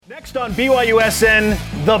Next on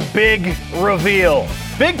BYUSN, the big reveal.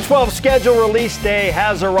 Big 12 schedule release day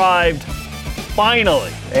has arrived,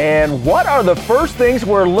 finally. And what are the first things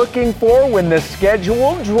we're looking for when the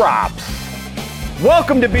schedule drops?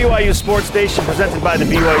 Welcome to BYU Sports Station, presented by the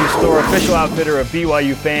BYU Store, official outfitter of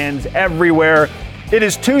BYU fans everywhere. It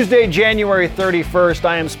is Tuesday, January 31st.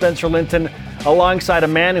 I am Spencer Linton, alongside a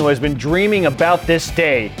man who has been dreaming about this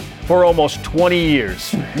day for almost 20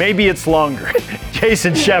 years. Maybe it's longer.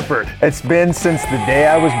 Jason Shepard. It's been since the day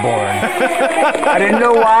I was born. I didn't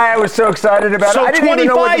know why I was so excited about it. I didn't even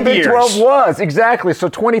know what the Big 12 was. Exactly. So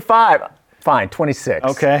 25. Fine, 26.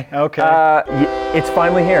 Okay. It's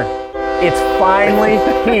finally here. It's finally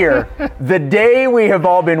here. The day we have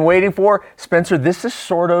all been waiting for. Spencer, this is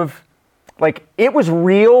sort of like, it was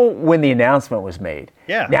real when the announcement was made.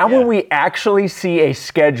 Yeah. Now when we actually see a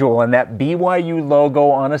schedule and that BYU logo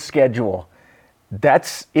on a schedule,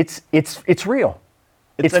 it's real.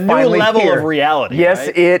 It's a new level of reality. Yes,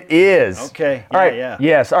 right? It is. Okay. All right.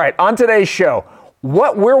 Yes. All right. On today's show,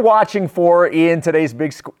 what we're watching for in today's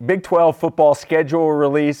Big 12 football schedule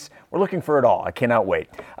release. We're looking for it all. I cannot wait.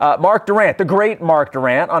 Mark Durrant, the great Mark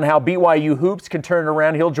Durrant, on how BYU hoops can turn it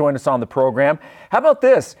around. He'll join us on the program. How about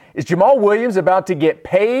this? Is Jamal Williams about to get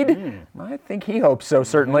paid? I think he hopes so,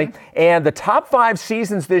 certainly. And the top 5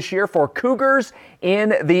 seasons this year for Cougars in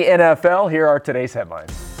the NFL. Here are today's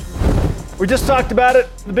headlines. We just talked about it.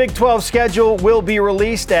 The Big 12 schedule will be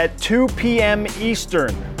released at 2 p.m.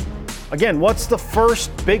 Eastern. Again, what's the first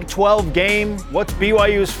Big 12 game? What's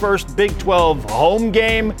BYU's first Big 12 home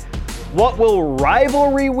game? What will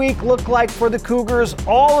rivalry week look like for the Cougars?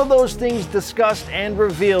 All of those things discussed and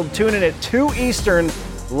revealed. Tune in at 2 Eastern,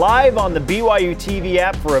 live on the BYU TV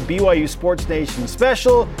app for a BYU Sports Nation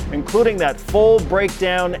special, including that full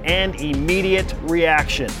breakdown and immediate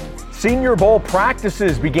reaction. Senior Bowl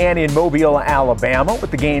practices began in Mobile, Alabama,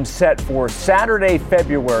 with the game set for Saturday,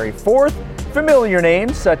 February 4th. Familiar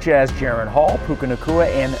names such as Jaren Hall, Puka Nacua,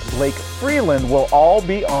 and Blake Freeland will all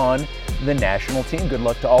be on the national team. Good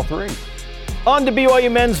luck to all 3. On to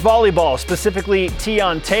BYU men's volleyball, specifically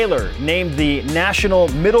Tion Taylor, named the National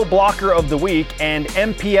Middle Blocker of the Week and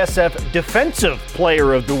MPSF Defensive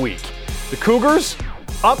Player of the Week. The Cougars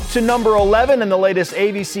up to number 11 in the latest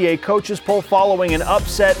AVCA coaches poll following an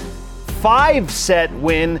upset 5-set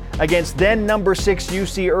win against then number 6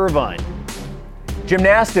 UC Irvine.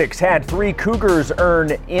 Gymnastics had 3 Cougars earn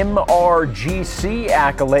MRGC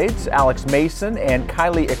accolades. Alex Mason and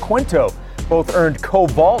Kylie Equinto both earned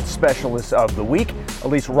Co-Vault Specialist of the Week.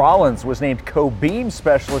 Elise Rollins was named Co-Beam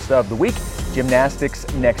Specialist of the Week. Gymnastics'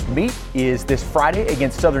 next meet is this Friday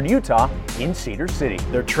against Southern Utah in Cedar City.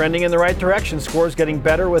 They're trending in the right direction. Scores getting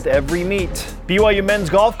better with every meet. BYU men's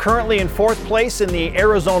golf currently in 4th place in the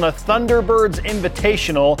Arizona Thunderbirds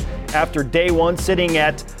Invitational after day 1, sitting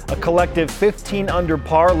at a collective 15 under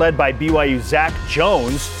par, led by BYU's Zach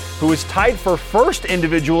Jones, who is tied for first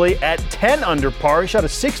individually at 10 under par. He shot a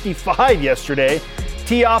 65 yesterday.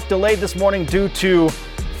 Tee-off delayed this morning due to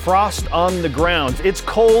frost on the grounds. It's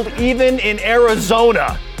cold even in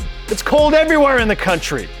Arizona. It's cold everywhere in the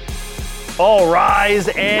country. All rise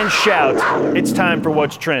and shout. It's time for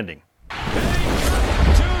What's Trending.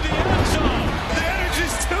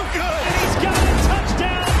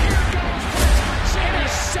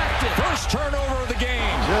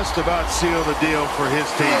 Just about seal the deal for his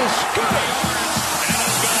team.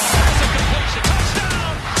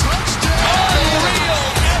 Unreal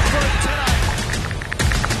effort tonight.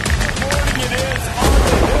 Morning it is on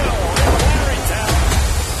the hill in Larrytown.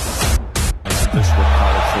 This is what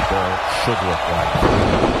college football should look like.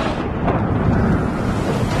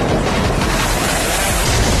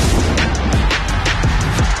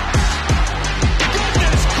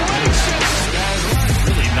 Goodness gracious!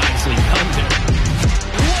 Really nicely done there.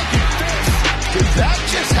 Did that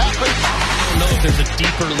just happen? I don't know if there's a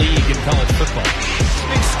deeper league in college football.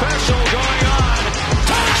 Something special going on.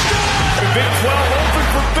 Touchdown! The Big 12 open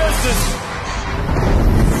for business.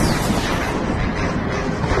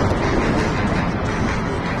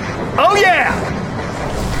 Oh yeah!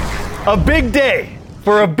 A big day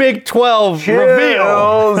for a Big 12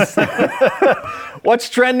 reveal. What's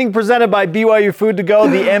Trending, presented by BYU Food to Go,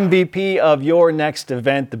 the MVP of your next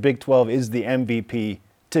event. The Big 12 is the MVP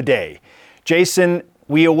today. Jason,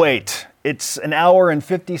 we await. It's an hour and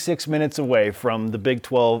 56 minutes away from the Big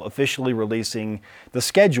 12 officially releasing the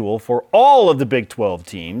schedule for all of the Big 12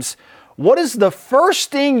 teams. What is the first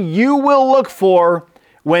thing you will look for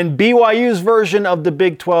when BYU's version of the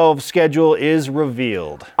Big 12 schedule is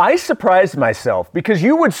revealed? I surprised myself because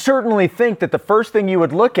you would certainly think that the first thing you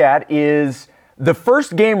would look at is the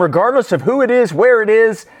first game, regardless of who it is, where it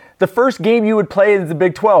is, the first game you would play is the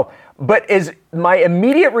Big 12. But my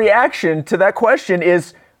immediate reaction to that question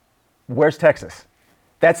is, where's Texas?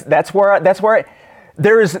 That's where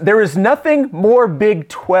there is nothing more Big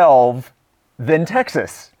 12 than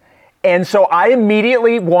Texas. And so I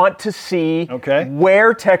immediately want to see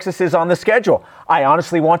where Texas is on the schedule. I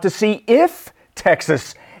honestly want to see if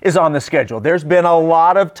Texas is on the schedule. There's been a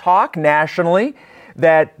lot of talk nationally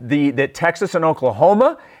that Texas and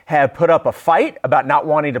Oklahoma have put up a fight about not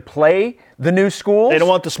wanting to play the new schools. They don't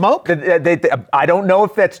want the smoke? I don't know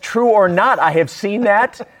if that's true or not. I have seen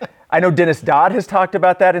that. I know Dennis Dodd has talked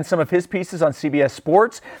about that in some of his pieces on CBS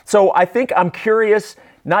Sports. So I think I'm curious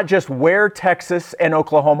not just where Texas and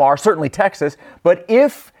Oklahoma are, certainly Texas, but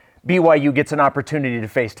if BYU gets an opportunity to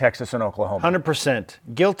face Texas and Oklahoma. 100%.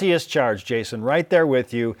 Guilty as charged, Jason. Right there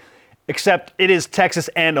with you. Except it is Texas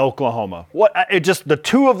and Oklahoma. Just the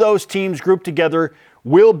two of those teams grouped together.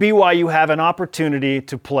 Will BYU have an opportunity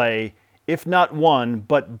to play, if not one,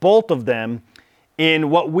 but both of them, in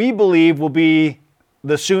what we believe will be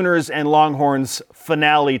the Sooners and Longhorns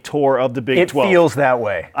finale tour of the Big 12? It feels that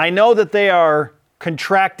way. I know that they are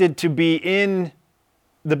contracted to be in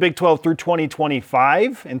the Big 12 through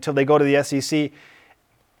 2025 until they go to the SEC.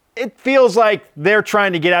 It feels like they're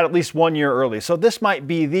trying to get out at least 1 year early. So this might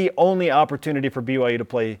be the only opportunity for BYU to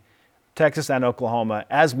play Texas and Oklahoma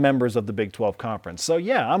as members of the Big 12 Conference. So,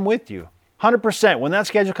 yeah, I'm with you. 100%. When that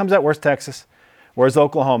schedule comes out, where's Texas? Where's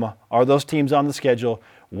Oklahoma? Are those teams on the schedule?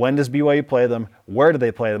 When does BYU play them? Where do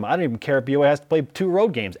they play them? I don't even care if BYU has to play 2 road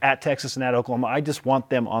games at Texas and at Oklahoma. I just want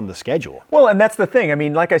them on the schedule. Well, and that's the thing. I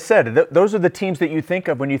mean, like I said, those are the teams that you think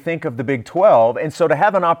of when you think of the Big 12. And so to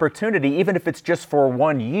have an opportunity, even if it's just for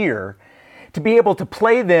 1 year, to be able to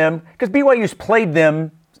play them, because BYU's played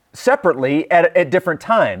them separately at different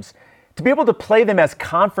times, to be able to play them as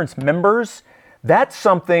conference members, that's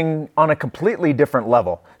something on a completely different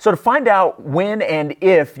level. So to find out when and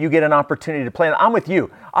if you get an opportunity to play, I'm with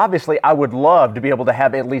you. Obviously, I would love to be able to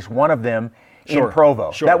have at least one of them in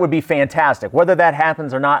Provo. That would be fantastic. Whether that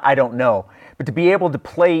happens or not, I don't know. But to be able to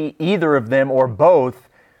play either of them or both,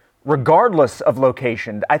 regardless of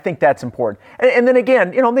location, I think that's important. And then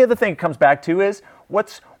again, the other thing it comes back to is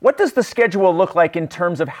what does the schedule look like in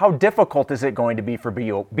terms of how difficult is it going to be for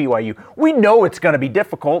BYU? We know it's going to be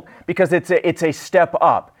difficult because it's a step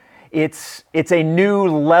up. It's a new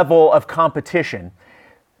level of competition.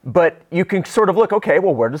 But you can sort of look, okay,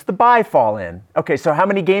 well, where does the bye fall in? Okay, so how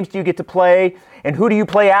many games do you get to play? And who do you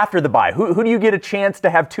play after the bye? Who do you get a chance to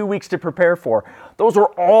have 2 weeks to prepare for? Those are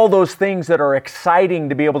all those things that are exciting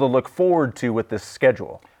to be able to look forward to with this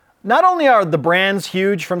schedule. Not only are the brands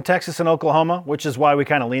huge from Texas and Oklahoma, which is why we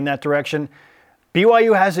kind of lean that direction,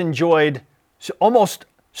 BYU has enjoyed almost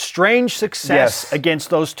strange success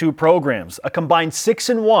against those two programs. A combined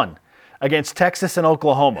 6-1 against Texas and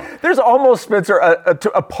Oklahoma. There's almost, Spencer,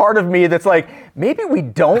 a part of me that's like, maybe we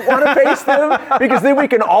don't want to face them because then we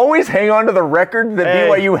can always hang on to the record that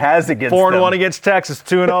BYU has against them. 4-1 against Texas,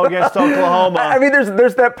 2-0 against Oklahoma. I mean,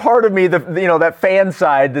 there's that part of me, that fan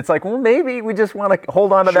side that's like, well, maybe we just want to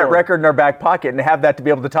hold on to that record in our back pocket and have that to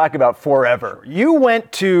be able to talk about forever. You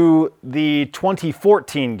went to the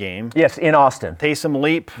 2014 game. Yes, in Austin. Taysom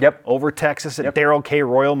Leap over Texas at Darrell K.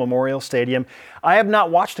 Royal Memorial Stadium. I have not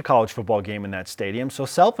watched a college football game in that stadium, so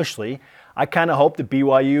selfishly, I kind of hope that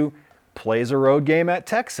BYU plays a road game at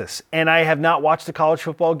Texas. And I have not watched a college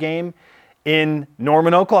football game in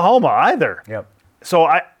Norman, Oklahoma either. So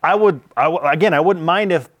I wouldn't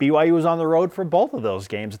mind if BYU was on the road for both of those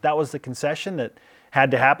games. If that was the concession that had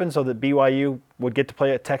to happen so that BYU would get to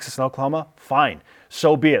play at Texas and Oklahoma, fine.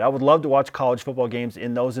 So be it. I would love to watch college football games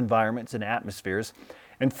in those environments and atmospheres.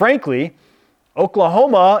 And frankly,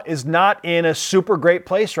 Oklahoma is not in a super great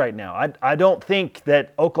place right now. I don't think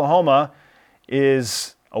that Oklahoma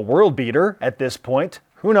is a world beater at this point.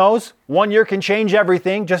 Who knows? 1 year can change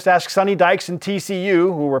everything. Just ask Sonny Dykes and TCU,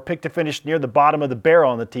 who were picked to finish near the bottom of the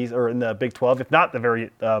barrel in the Big 12, if not the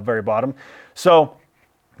very bottom. So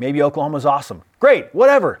maybe Oklahoma's awesome. Great,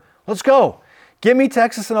 whatever. Let's go. Give me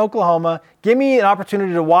Texas and Oklahoma. Give me an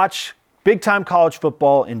opportunity to watch big-time college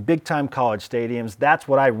football in big-time college stadiums. That's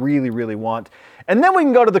what I really, really want. And then we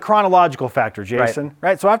can go to the chronological factor, Jason.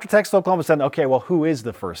 Right? So after Texas, Oklahoma said, okay, well, who is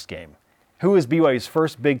the first game? Who is BYU's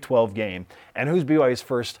first Big 12 game? And who's BYU's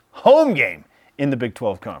first home game in the Big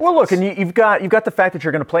 12 Conference? Well, look, and you've got the fact that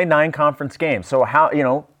you're going to play 9 conference games. So how,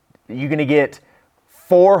 you're going to get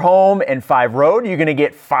 4 home and 5 road? You're going to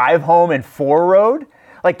get 5 home and 4 road?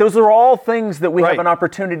 Like, those are all things that we have an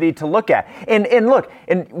opportunity to look at. And look,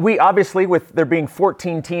 and we obviously, with there being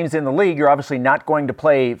 14 teams in the league, you're obviously not going to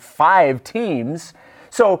play 5 teams.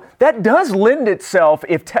 So that does lend itself,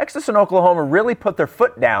 if Texas and Oklahoma really put their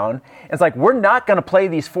foot down, and it's like, we're not going to play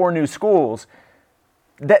these 4 new schools,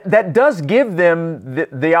 that does give them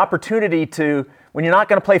the opportunity to, when you're not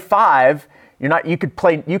going to play 5, you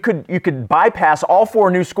could bypass all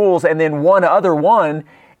 4 new schools and then one other one,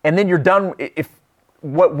 and then you're done. If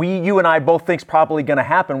what you and I both think is probably going to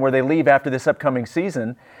happen, where they leave after this upcoming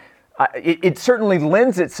season, it certainly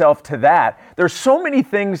lends itself to that. There's so many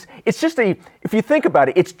things. It's just if you think about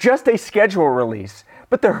it, it's just a schedule release.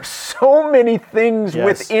 But there are so many things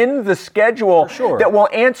within the schedule that will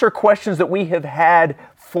answer questions that we have had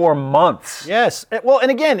for months. Yes. Well, and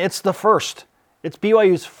again, it's the first. It's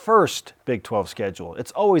BYU's first Big 12 schedule.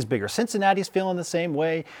 It's always bigger. Cincinnati's feeling the same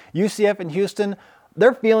way. UCF and Houston,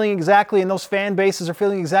 they're feeling exactly, and those fan bases are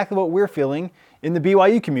feeling exactly what we're feeling in the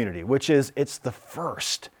BYU community, which is it's the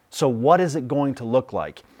first. So what is it going to look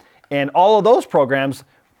like? And all of those programs,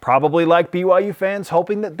 probably like BYU fans,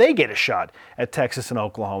 hoping that they get a shot at Texas and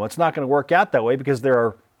Oklahoma. It's not going to work out that way because there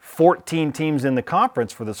are 14 teams in the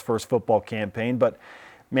conference for this first football campaign. But,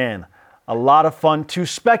 man, a lot of fun to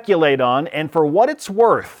speculate on. And for what it's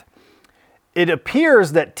worth, it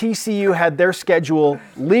appears that TCU had their schedule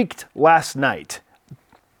leaked last night.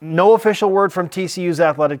 No official word from TCU's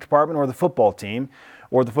athletic department or the football team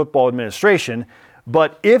or the football administration.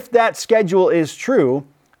 But if that schedule is true,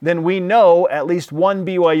 then we know at least one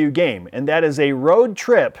BYU game, and that is a road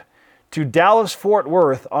trip to Dallas-Fort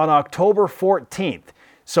Worth on October 14th.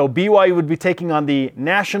 So BYU would be taking on the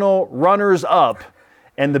national runners-up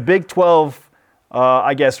and the Big 12,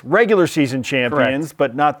 regular season champions, Correct.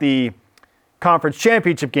 but not the conference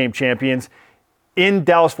championship game champions, in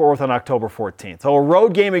Dallas-Fort Worth on October 14th. So a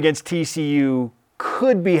road game against TCU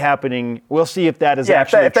could be happening. We'll see if that is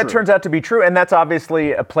actually true. If that turns out to be true, and that's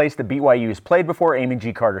obviously a place that BYU has played before, Amon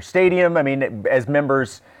G. Carter Stadium. I mean, as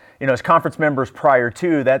members, as conference members prior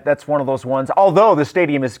to that's one of those ones. Although the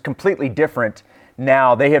stadium is completely different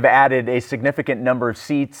now, they have added a significant number of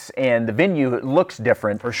seats, and the venue looks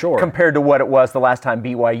different for sure compared to what it was the last time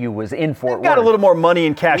BYU was in Fort Worth. Got a little more money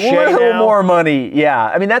in cachet now. A little more money, yeah.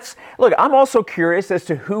 I mean, look, I'm also curious as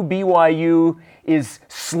to who BYU is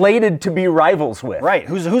slated to be rivals with. Right.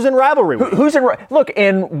 Who's in rivalry with? Look,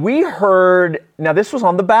 and we heard, now this was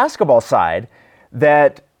on the basketball side,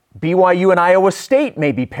 that BYU and Iowa State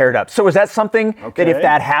may be paired up. So is that something that if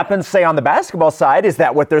that happens, say on the basketball side, is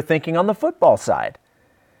that what they're thinking on the football side?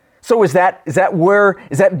 So is that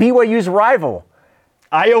BYU's rival?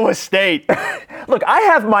 Iowa State. Look, I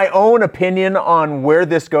have my own opinion on where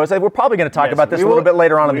this goes. We're probably going to talk about this a little bit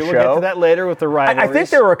later on in the show. We'll get to that later with the rivalries. I think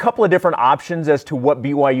there are a couple of different options as to what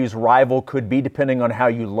BYU's rival could be, depending on how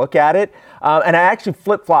you look at it. And I actually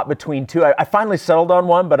flip-flop between two. I finally settled on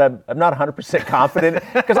one, but I'm not 100% confident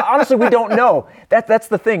because honestly, we don't know. That's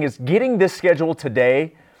the thing, is getting this schedule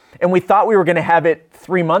today, and we thought we were going to have it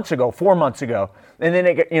 4 months ago, and then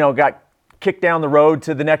it got kick down the road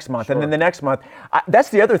to the next month, and then the next month. That's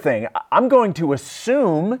the other thing. I'm going to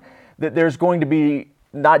assume that there's going to be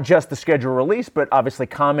not just the schedule release, but obviously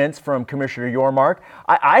comments from Commissioner Yormark.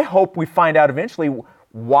 I hope we find out eventually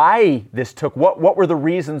why this took. What were the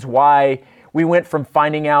reasons why we went from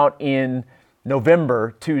finding out in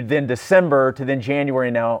November to then December to then January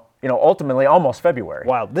now, ultimately almost February.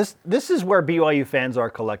 Wow. This is where BYU fans are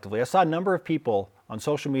collectively. I saw a number of people on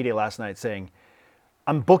social media last night saying,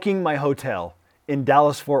 I'm booking my hotel in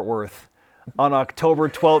Dallas-Fort Worth on October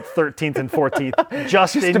 12th, 13th, and 14th,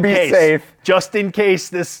 just in to be case. Safe. Just in case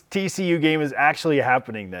this TCU game is actually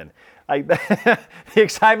happening then. The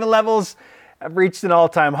excitement levels have reached an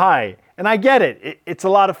all-time high. And I get it. It's a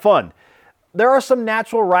lot of fun. There are some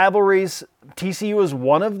natural rivalries. TCU is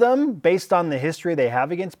one of them based on the history they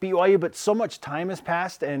have against BYU, but so much time has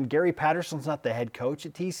passed, and Gary Patterson's not the head coach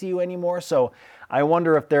at TCU anymore. So I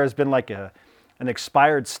wonder if there's been like an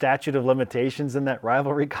expired statute of limitations in that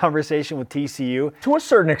rivalry conversation with TCU. To a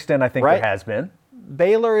certain extent, I think there has been.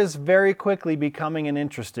 Baylor is very quickly becoming an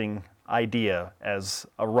interesting idea as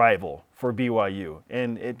a rival for BYU,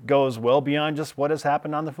 and it goes well beyond just what has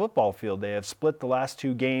happened on the football field. They have split the last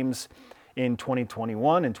 2 games in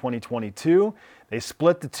 2021 and 2022. They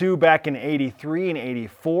split the 2 back in 83 and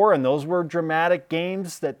 84, and those were dramatic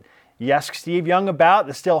games that you ask Steve Young about,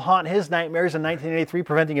 that still haunt his nightmares in 1983,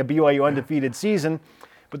 preventing a BYU undefeated season.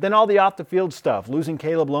 But then all the off-the-field stuff, losing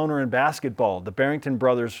Caleb Lohner in basketball. The Barrington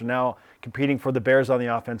brothers are now competing for the Bears on the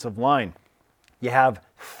offensive line. You have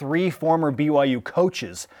 3 former BYU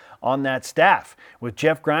coaches on that staff, with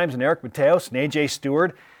Jeff Grimes and Eric Mateos and A.J.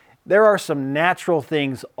 Stewart. There are some natural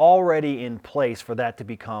things already in place for that to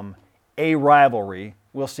become a rivalry.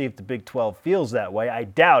 We'll see if the Big 12 feels that way. I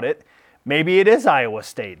doubt it. Maybe it is Iowa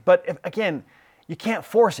State. But again, you can't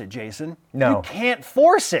force it, Jason. No. You can't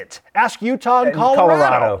force it. Ask Utah and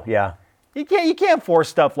Colorado. Yeah. You can't force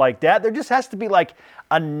stuff like that. There just has to be like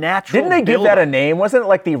a natural. Didn't they give that a name? Wasn't it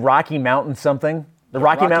like the Rocky Mountain something? The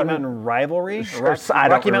Rocky Mountain rivalry?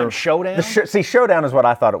 Rocky Mountain Showdown? See, Showdown is what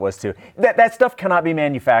I thought it was too. That stuff cannot be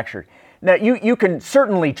manufactured. Now, you can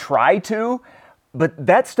certainly try to, but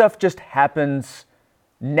that stuff just happens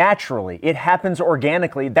naturally. It happens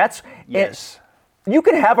organically. Yes. You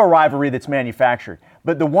can have a rivalry that's manufactured,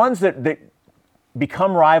 but the ones that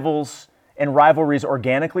become rivals and rivalries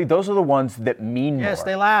organically, those are the ones that mean more. Yes,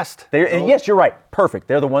 they last. And yes, you're right. Perfect.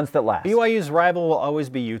 They're the ones that last. BYU's rival will always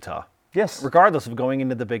be Utah. Yes. Regardless of going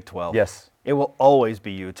into the Big 12. Yes. It will always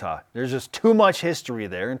be Utah. There's just too much history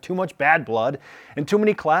there and too much bad blood and too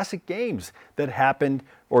many classic games that happened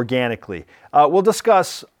organically. We'll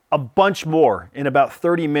discuss a bunch more in about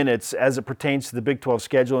 30 minutes as it pertains to the Big 12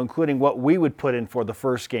 schedule, including what we would put in for the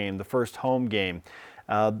first game, the first home game,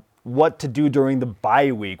 what to do during the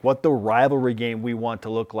bye week, what the rivalry game we want to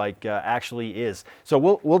look like actually is. So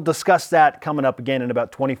we'll discuss that coming up again in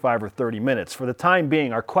about 25 or 30 minutes. For the time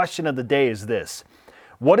being, our question of the day is this.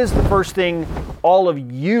 What is the first thing all of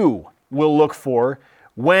you will look for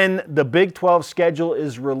when the Big 12 schedule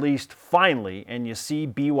is released finally and you see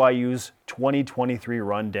BYU's 2023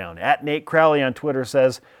 rundown? At Nate Crowley on Twitter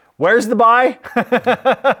says, where's the bye?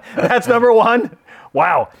 That's number one.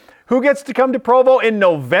 Wow. Who gets to come to Provo in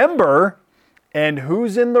November? And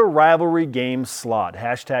who's in the rivalry game slot?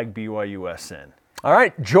 Hashtag BYUSN. All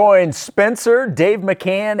right, join Spencer, Dave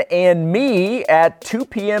McCann, and me at 2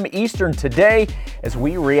 p.m. Eastern today as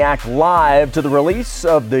we react live to the release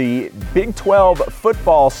of the Big 12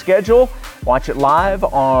 football schedule. Watch it live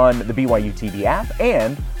on the BYU TV app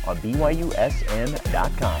and on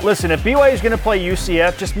BYUSN.com. Listen, if BYU is going to play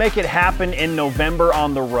UCF, just make it happen in November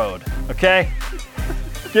on the road, okay?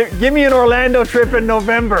 Give me an Orlando trip in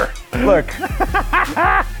November. Look,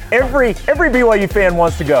 every BYU fan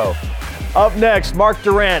wants to go. Up next, Mark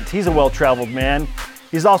Durrant. He's a well-traveled man.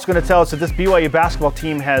 He's also going to tell us that this BYU basketball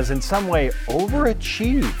team has in some way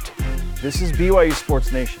overachieved. This is BYU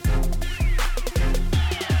Sports Nation.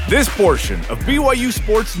 This portion of BYU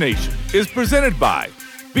Sports Nation is presented by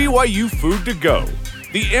BYU Food to Go,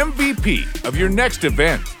 the MVP of your next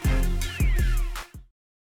event.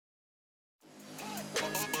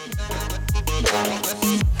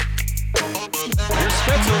 Here's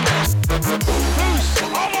Spencer. Loose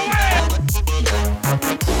all the way.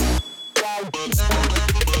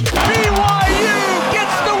 BYU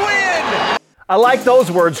gets the win. I like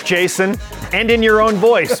those words, Jason, and in your own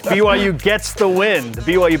voice. BYU gets the win. The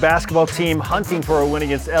BYU basketball team hunting for a win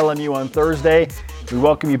against LMU on Thursday. We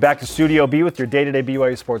welcome you back to Studio B with your day-to-day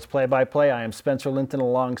BYU Sports play-by-play. I am Spencer Linton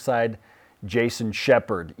alongside Jason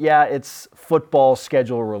Shepard. Yeah, it's football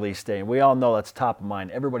schedule release day. We all know that's top of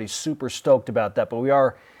mind. Everybody's super stoked about that, but we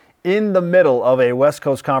are in the middle of a West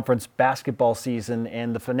Coast Conference basketball season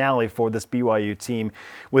and the finale for this BYU team.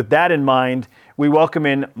 With that in mind, we welcome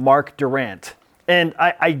in Mark Durrant. And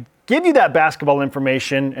I give you that basketball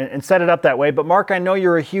information and set it up that way, but Mark, I know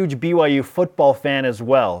you're a huge BYU football fan as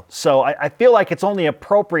well. So I feel like it's only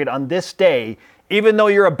appropriate on this day, even though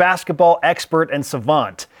you're a basketball expert and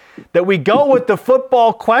savant, that we go with the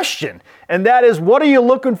football question. And that is, what are you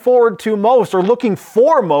looking forward to most or looking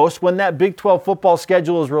for most when that Big 12 football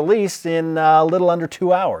schedule is released in a little under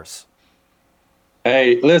 2 hours?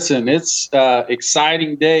 Hey, listen, it's an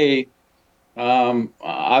exciting day.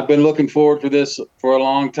 I've been looking forward to this for a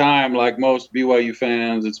long time, like most BYU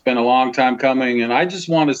fans. It's been a long time coming, and I just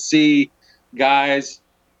want to see, guys,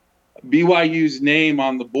 BYU's name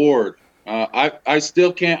on the board. I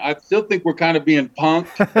still think we're kind of being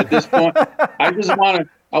punked at this point.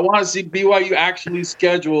 I want to see BYU actually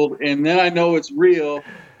scheduled, and then I know it's real,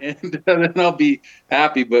 and then I'll be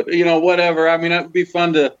happy. But whatever. I mean, it would be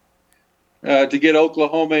fun to get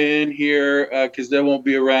Oklahoma in here because they won't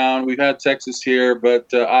be around. We've had Texas here, but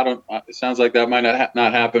it sounds like that might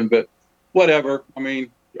not happen. But whatever. I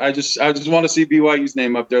mean, I just want to see BYU's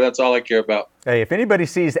name up there. That's all I care about. Hey, if anybody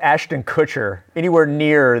sees Ashton Kutcher anywhere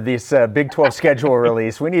near this Big 12 schedule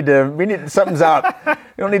release, we need something's up. We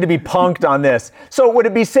don't need to be punked on this. So would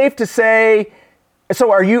it be safe to say?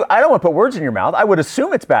 So are you? I don't want to put words in your mouth. I would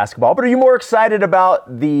assume it's basketball, but are you more excited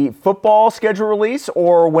about the football schedule release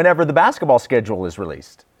or whenever the basketball schedule is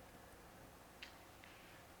released?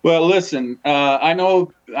 Well, listen, I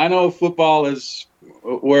know football is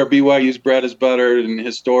where BYU's bread is buttered and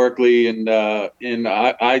historically, and I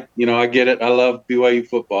get it. I love BYU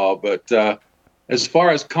football, but as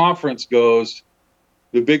far as conference goes,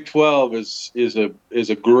 the Big 12 is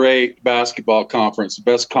a great basketball conference, the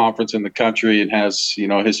best conference in the country, and has, you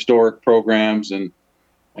know, historic programs and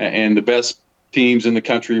the best teams in the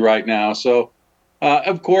country right now. So,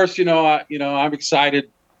 of course, I'm excited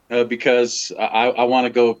because I want to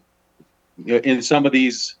go in some of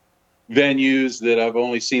these venues that I've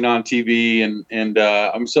only seen on TV, and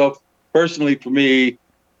I'm so personally, for me,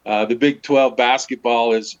 the Big 12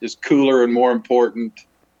 basketball is cooler and more important.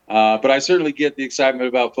 But I certainly get the excitement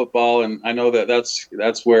about football, and I know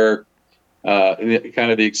that's where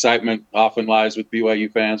kind of the excitement often lies with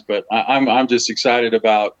BYU fans. But I'm just excited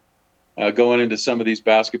about going into some of these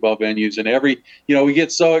basketball venues, and we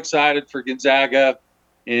get so excited for Gonzaga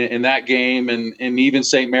in that game, and even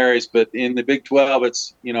St. Mary's. But in the Big 12,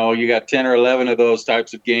 it's, you got 10 or 11 of those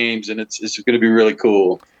types of games, and it's going to be really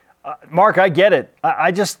cool. Mark, I get it.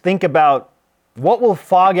 I just think about, what will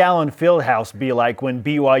Fog Allen Fieldhouse be like when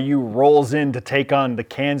BYU rolls in to take on the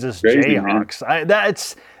Kansas Jayhawks?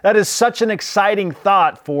 That is such an exciting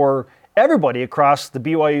thought for everybody across the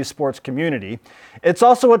BYU sports community. It's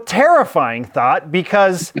also a terrifying thought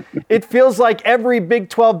because it feels like every Big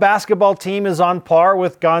 12 basketball team is on par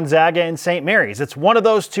with Gonzaga and St. Mary's. It's one of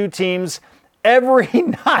those two teams every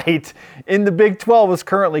night in the Big 12 is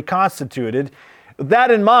currently constituted. With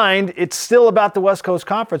that in mind, it's still about the West Coast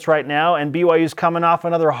Conference right now, and BYU's coming off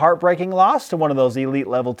another heartbreaking loss to one of those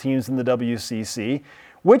elite-level teams in the WCC.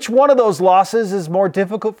 Which one of those losses is more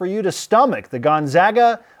difficult for you to stomach? The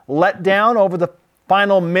Gonzaga letdown over the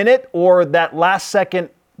final minute, or that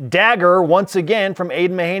last-second dagger once again from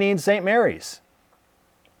Aiden Mahaney and St. Mary's?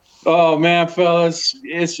 Oh, man, fellas,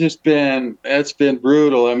 it's been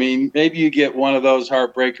brutal. I mean, maybe you get one of those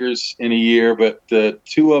heartbreakers in a year, but the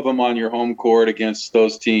two of them on your home court against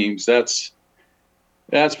those teams, that's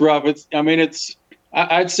rough.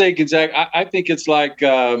 I'd say Gonzaga, I think it's like,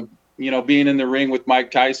 being in the ring with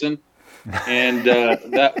Mike Tyson, and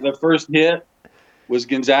that the first hit was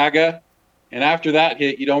Gonzaga. And after that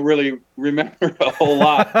hit, you don't really remember a whole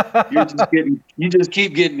lot. You just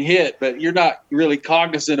keep getting hit, but you're not really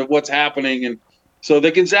cognizant of what's happening. And so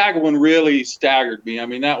the Gonzaga one really staggered me. I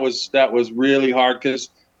mean, that was really hard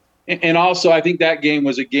and also I think that game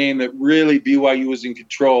was a game that really BYU was in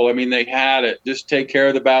control. I mean, they had it. Just take care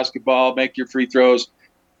of the basketball, make your free throws,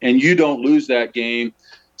 and you don't lose that game.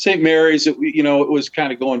 St. Mary's, it was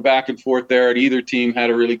kind of going back and forth there, and either team had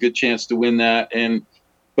a really good chance to win that.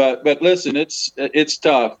 But listen, it's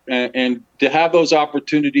tough, and to have those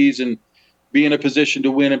opportunities and be in a position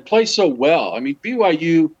to win and play so well. I mean,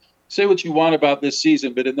 BYU, say what you want about this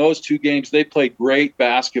season, but in those two games, they played great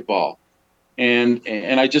basketball, and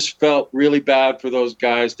I just felt really bad for those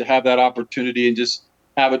guys to have that opportunity and just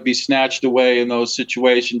have it be snatched away in those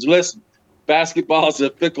situations. Listen, basketball is a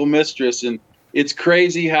fickle mistress, and it's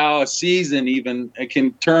crazy how a season even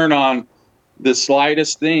can turn on the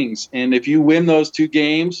slightest things. And if you win those two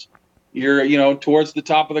games, you're, towards the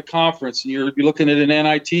top of the conference, and you're looking at an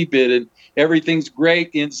NIT bid, and everything's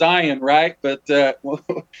great in Zion, right? But,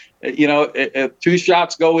 two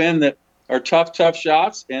shots go in that are tough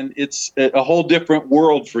shots, and it's a whole different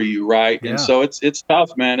world for you, right? Yeah. And so it's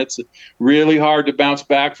tough, man. It's really hard to bounce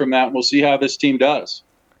back from that, and we'll see how this team does.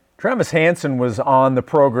 Travis Hansen was on the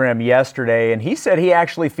program yesterday, and he said he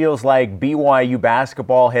actually feels like BYU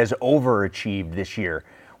basketball has overachieved this year.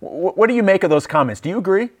 What do you make of those comments? Do you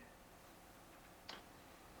agree?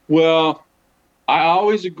 Well, I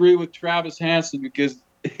always agree with Travis Hansen because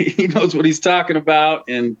he knows what he's talking about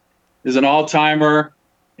and is an all-timer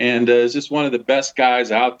and is just one of the best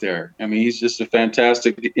guys out there. I mean, he's just a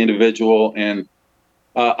fantastic individual, and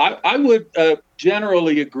I would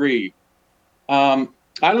generally agree.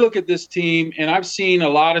 I look at this team, and I've seen a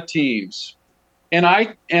lot of teams, and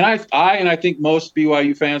I think most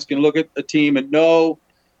BYU fans can look at a team and know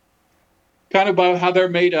kind of about how they're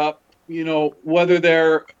made up, whether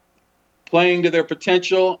they're playing to their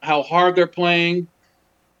potential, how hard they're playing.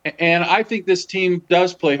 And I think this team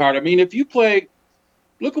does play hard. I mean, if you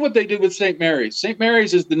look at what they did with St. Mary's. St.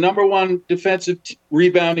 Mary's is the number one defensive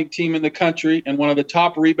rebounding team in the country and one of the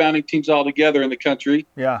top rebounding teams altogether in the country.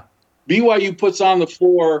 Yeah. BYU puts on the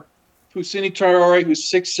floor Husseini Traore, who's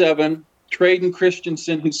 6'7", Traden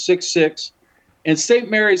Christensen, who's 6'6", and St.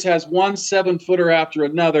 Mary's has one 7-footer after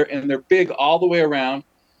another, and they're big all the way around.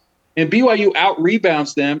 And BYU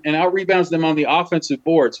out-rebounds them on the offensive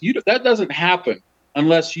boards. That doesn't happen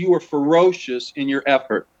unless you are ferocious in your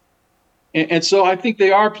effort. And so I think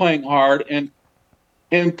they are playing hard.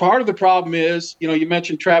 And part of the problem is, you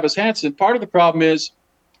mentioned Travis Hansen. Part of the problem is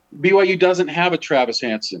BYU doesn't have a Travis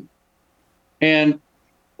Hansen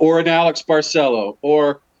or an Alex Barcelo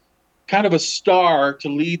or kind of a star to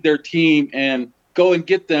lead their team and go and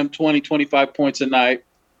get them 20, 25 points a night.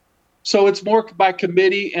 So it's more by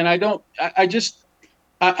committee, and I just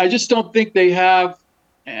don't think they have,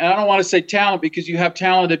 and I don't want to say talent because you have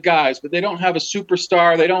talented guys, but they don't have a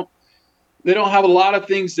superstar. They don't have a lot of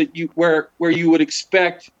things that where you would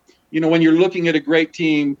expect, when you're looking at a great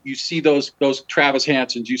team, you see those Travis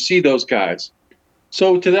Hansons, you see those guys.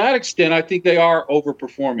 So to that extent, I think they are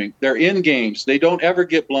overperforming. They're in games. They don't ever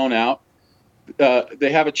get blown out.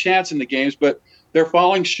 They have a chance in the games, but they're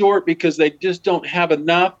falling short because they just don't have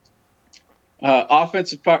enough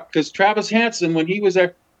offensive power. Because Travis Hanson, when he was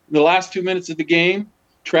there in the last 2 minutes of the game,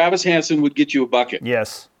 Travis Hanson would get you a bucket.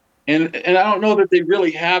 Yes. And I don't know that they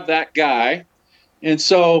really have that guy. And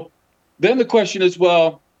so then the question is,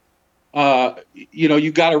 well,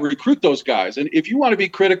 you got to recruit those guys. And if you want to be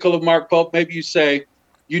critical of Mark Pope, maybe you say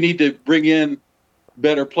you need to bring in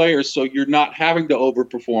better players so you're not having to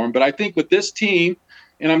overperform. But I think with this team,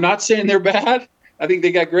 and I'm not saying they're bad, I think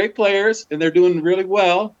they got great players and they're doing really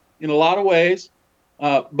well in a lot of ways.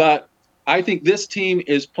 But I think this team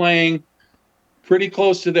is playing pretty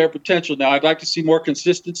close to their potential. Now, I'd like to see more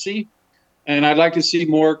consistency, and I'd like to see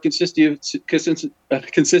more consistency of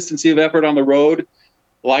effort on the road,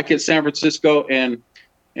 like at San Francisco and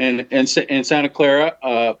Santa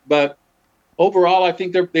Clara. But overall, I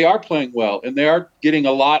think they are playing well, and they are getting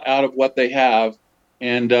a lot out of what they have.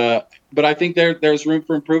 And but I think there's room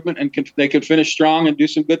for improvement, and they can finish strong and do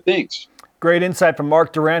some good things. Great insight from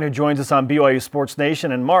Mark Durrant, who joins us on BYU Sports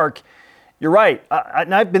Nation. And Mark, you're right.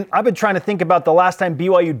 And I've been trying to think about the last time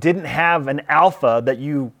BYU didn't have an alpha that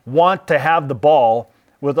you want to have the ball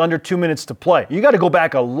with under 2 minutes to play. You got to go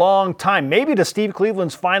back a long time, maybe to Steve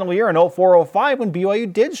Cleveland's final year in 04-05 when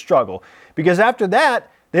BYU did struggle. Because after that,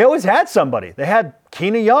 they always had somebody. They had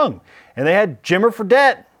Keena Young, and they had Jimmer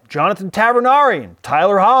Fredette, Jonathan Tavernari, and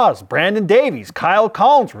Tyler Haws, Brandon Davies, Kyle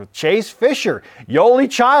Collinsworth, Chase Fisher,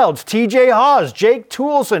 Yoli Childs, TJ Haws, Jake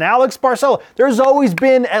Toolson, Alex Barcelo. There's always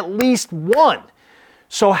been at least one.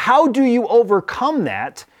 So how do you overcome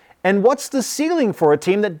that? And what's the ceiling for a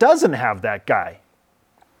team that doesn't have that guy?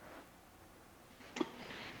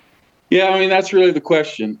 Yeah, I mean, that's really the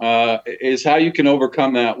question, is how you can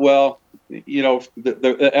overcome that. Well,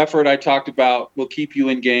 the effort I talked about will keep you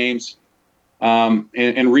in games.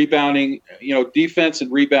 And rebounding, defense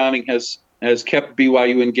and rebounding has kept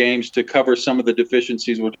BYU in games to cover some of the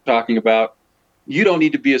deficiencies we're talking about. You don't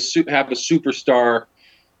need to have a superstar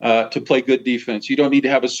to play good defense. You don't need to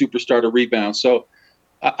have a superstar to rebound. So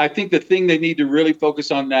I think the thing they need to really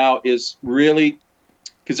focus on now is really,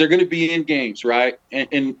 because they're going to be in games, right?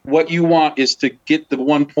 And what you want is to get the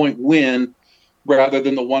 1 point win rather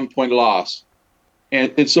than the 1 point loss.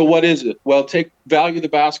 And so what is it? Well, value the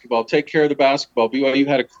basketball, take care of the basketball. BYU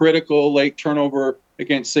had a critical late turnover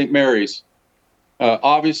against St. Mary's.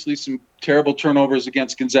 Obviously, some terrible turnovers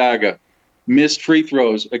against Gonzaga. Missed free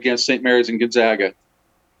throws against St. Mary's and Gonzaga. I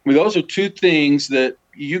mean, those are two things that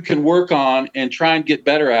you can work on and try and get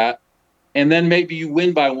better at, and then maybe you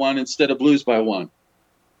win by one instead of lose by one.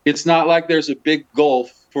 It's not like there's a big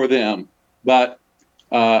gulf for them, but,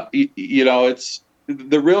 it's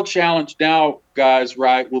the real challenge now, guys,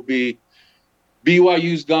 right, will be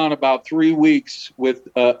BYU's gone about 3 weeks with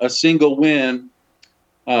a single win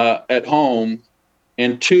at home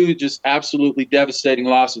and 2 just absolutely devastating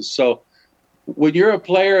losses. So when you're a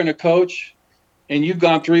player and a coach and you've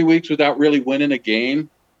gone 3 weeks without really winning a game,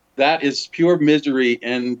 that is pure misery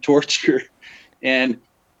and torture. And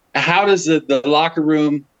how does the locker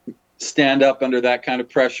room stand up under that kind of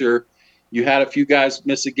pressure? You had a few guys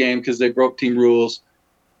miss a game because they broke team rules.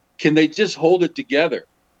 Can they just hold it together?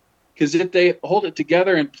 Because if they hold it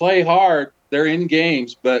together and play hard, they're in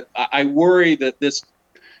games. But I worry that this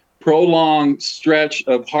prolonged stretch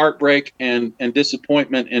of heartbreak and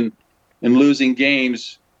disappointment and losing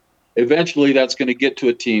games, eventually that's going to get to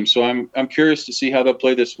a team. So I'm curious to see how they'll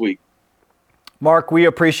play this week. Mark, we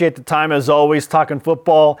appreciate the time as always, talking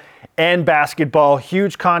football and basketball.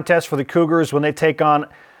 Huge contest for the Cougars when they take on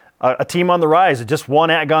a team on the rise. It just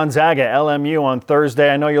won at Gonzaga, LMU, on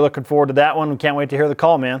Thursday. I know you're looking forward to that one. We can't wait to hear the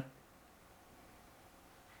call, man.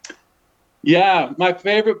 Yeah, my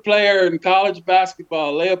favorite player in college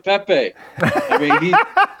basketball, Leo Pepe. I mean,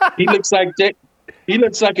 he looks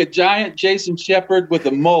like a giant Jason Shepard with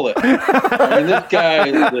a mullet. I mean, this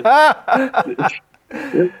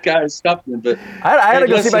guy is something. But I gotta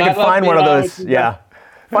go see if I can find one of those. Yeah,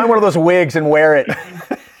 find one of those wigs and wear it.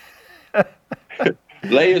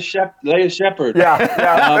 Leia Shepard.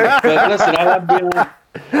 Yeah. But listen, I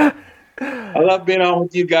love being on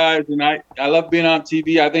with you guys, and I love being on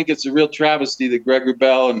TV. I think it's a real travesty that Greg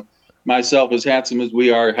Wrubell and myself, as handsome as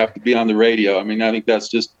we are, have to be on the radio. I mean, I think that's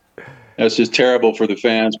just That's just terrible for the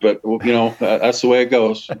fans, but that's the way it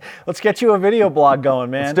goes. Let's get you a video blog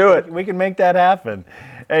going, man. Let's do it. We can make that happen.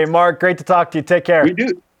 Hey, Mark, great to talk to you. Take care. We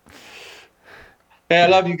do. Hey, I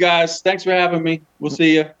love you guys. Thanks for having me. We'll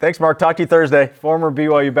see you. Thanks, Mark. Talk to you Thursday. Former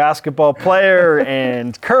BYU basketball player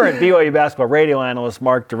and current BYU basketball radio analyst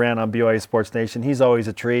Mark Durrant on BYU Sports Nation. He's always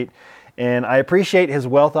a treat. And I appreciate his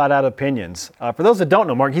well-thought-out opinions. For those that don't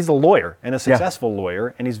know, Mark, he's a lawyer and a successful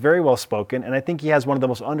lawyer, and he's very well-spoken, and I think he has one of the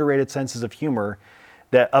most underrated senses of humor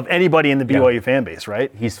of anybody in the BYU fan base,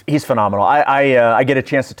 right? He's phenomenal. I get a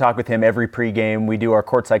chance to talk with him every pregame. We do our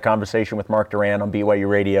courtside conversation with Mark Durrant on BYU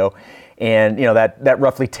Radio, and that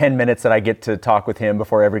roughly 10 minutes that I get to talk with him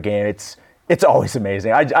before every game, it's always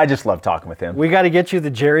amazing. I just love talking with him. We got to get you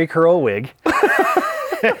the Jerry curl wig.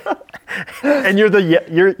 And you're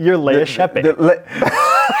Leia Shepe.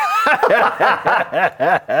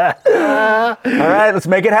 All right, let's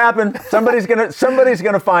make it happen. Somebody's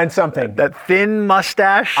gonna find something. That thin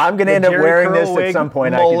mustache. I'm gonna end up wearing this at some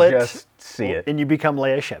point. Mullet, I can just see it. And you become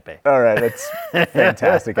Leia Shepe. All right, that's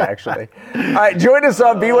fantastic, actually. All right, join us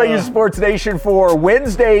on BYU Sports Nation for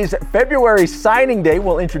Wednesday's February signing day.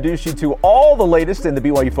 We'll introduce you to all the latest in the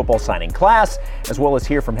BYU football signing class, as well as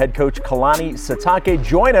hear from head coach Kalani Sitake.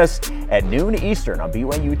 Join us at noon Eastern on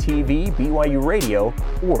BYU TV, BYU Radio,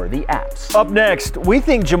 or the apps. Up next, we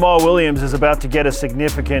think Jamal Williams is about to get a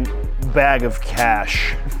significant bag of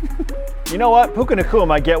cash. You know what? Puka Nacua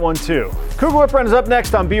might get one too. Cougar Whip Run is up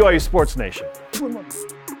next on BYU Sports Nation.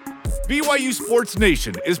 BYU Sports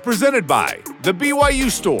Nation is presented by The BYU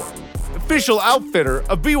Store, official outfitter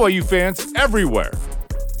of BYU fans everywhere.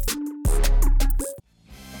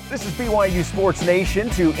 This is BYU Sports Nation.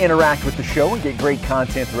 To interact with the show and get great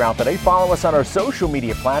content throughout the day, follow us on our social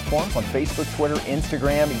media platforms on Facebook, Twitter,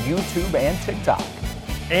 Instagram, YouTube, and TikTok.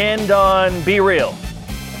 And on Be Real.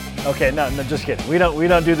 Okay, no, just kidding. We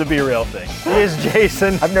don't do the Be Real thing. He is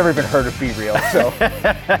Jason. I've never even heard of Be Real, so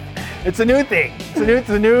it's a new thing. It's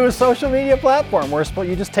a new social media platform where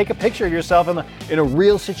you just take a picture of yourself in a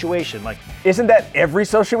real situation. Like, isn't that every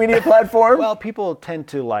social media platform? Well, people tend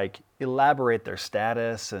to elaborate their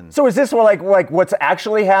status and. So is this like what's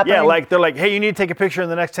actually happening? Yeah, they're like, hey, you need to take a picture in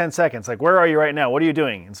the next 10 seconds. Like, where are you right now? What are you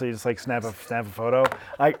doing? And so you just snap a photo.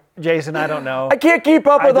 Jason, I don't know. I can't keep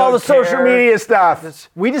up with all the social media stuff.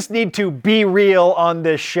 We just need to be real on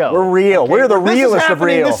this show. We're real. Okay? We're the realest of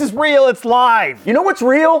real. This is real. It's live. You know what's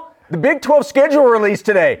real? The Big 12 schedule release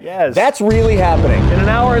today. Yes. That's really happening. In an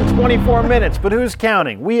hour and 24 minutes, but who's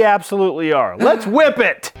counting? We absolutely are. Let's whip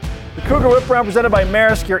it. The Cougar Whip Round presented by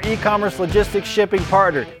Maersk, your e-commerce logistics shipping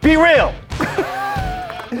partner. Be real.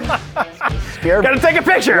 Gotta take a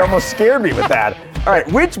picture. You almost scared me with that. All right,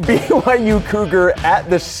 which BYU Cougar at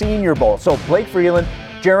the Senior Bowl? So Blake Freeland,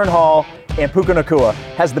 Jaren Hall, and Puka Nacua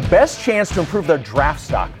has the best chance to improve their draft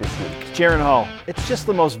stock this week. Jaren Hall. It's just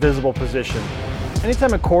the most visible position.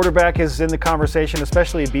 Anytime a quarterback is in the conversation,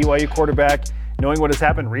 especially a BYU quarterback, knowing what has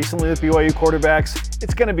happened recently with BYU quarterbacks,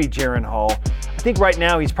 it's going to be Jaren Hall. I think right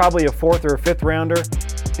now he's probably a 4th or a 5th rounder.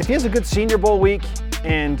 If he has a good Senior Bowl week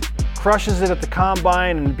and crushes it at the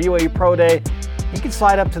Combine and BYU Pro Day, he can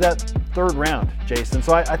slide up to that 3rd round, Jason.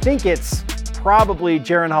 So I think it's probably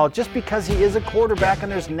Jaren Hall just because he is a quarterback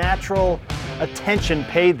and there's natural attention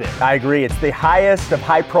paid there. I agree. It's the highest of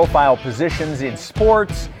high-profile positions in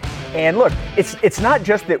sports. And look, it's not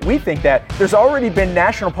just that we think that. There's already been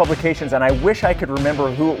national publications, and I wish I could remember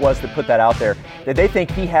who it was that put that out there, that they think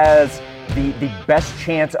he has the best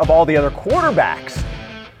chance of all the other quarterbacks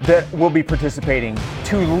that will be participating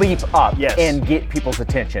to leap up and get people's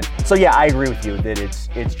attention. So yeah, I agree with you that it's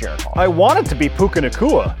Jaren Hall. I want it to be Puka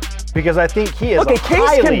Nacua because I think he is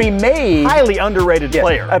highly underrated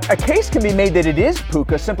player. A case can be made that it is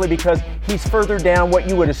Puka simply because he's further down what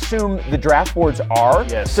you would assume the draft boards are.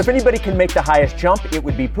 Yes. So if anybody can make the highest jump, it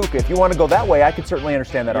would be Puka. If you want to go that way, I could certainly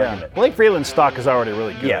understand that argument. Blake Freeland's stock is already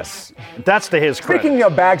really good. Yes. That's to his credit. Speaking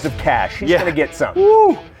of bags of cash, he's going to get some.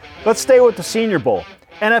 Woo! Let's stay with the Senior Bowl.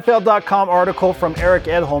 NFL.com article from Eric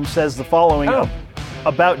Edholm says the following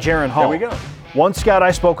about Jaren Hall. There we go. One scout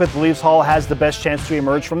I spoke with believes Hall has the best chance to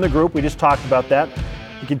emerge from the group. We just talked about that.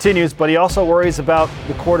 He continues, but he also worries about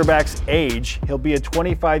the quarterback's age. He'll be a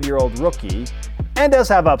 25-year-old rookie and does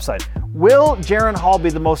have upside. Will Jaren Hall be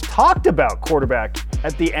the most talked about quarterback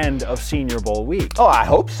at the end of Senior Bowl week? Oh, I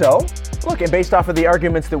hope so. Look, and based off of the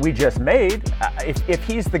arguments that we just made, if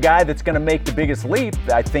he's the guy that's going to make the biggest leap,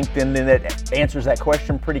 I think then that answers that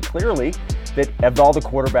question pretty clearly, that of all the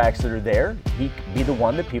quarterbacks that are there, he could be the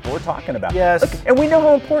one that people are talking about. Yes. Look, and we know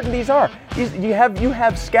how important these are. You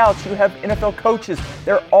have scouts, you have NFL coaches.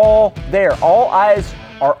 They're all there. All eyes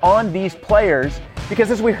are on these players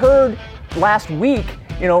because as we heard last week,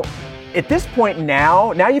 at this point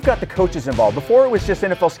now you've got the coaches involved. Before it was just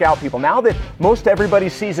NFL scout people. Now that most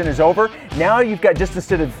everybody's season is over, now you've got, just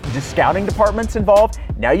instead of just scouting departments involved,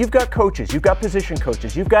 now you've got coaches, you've got position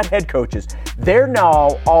coaches, you've got head coaches. They're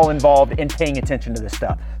now all involved in paying attention to this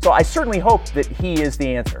stuff. So I certainly hope that he is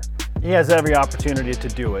the answer. He has every opportunity to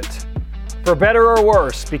do it. For better or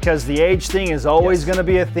worse, because the age thing is always going to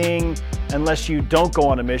be a thing unless you don't go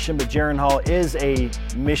on a mission, but Jaren Hall is a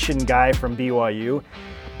mission guy from BYU.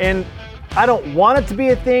 And I don't want it to be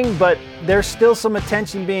a thing, but there's still some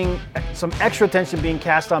extra attention being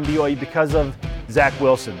cast on BYU because of Zach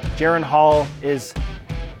Wilson. Jaren Hall is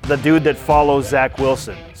the dude that follows Zach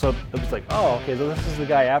Wilson. So it was like, oh, okay, so this is the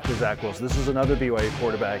guy after Zach Wilson. This is another BYU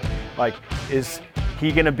quarterback. Like, is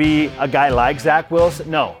he going to be a guy like Zach Wilson?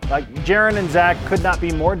 No. Like, Jaren and Zach could not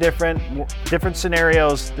be more different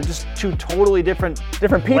scenarios. They're just two totally different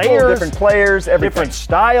people, players, different players, everything. Different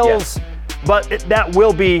styles. Yes. But that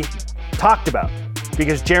will be talked about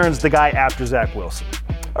because Jaren's the guy after Zach Wilson.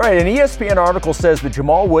 All right, an ESPN article says that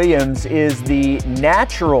Jamal Williams is the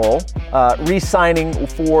natural re-signing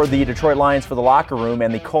for the Detroit Lions for the locker room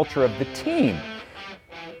and the culture of the team.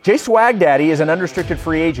 Jay Swagdaddy is an unrestricted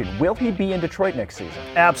free agent. Will he be in Detroit next season?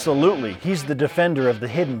 Absolutely. He's the defender of the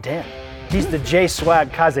hidden 10. He's the Jay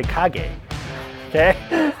Swag Kazekage.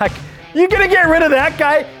 Okay? Like, you gonna get rid of that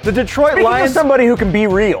guy? The Detroit Speaking Lions. of somebody who can be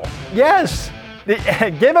real. Yes.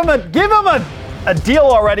 Give him a deal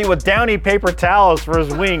already with Downy paper towels for his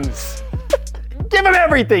wings. Give him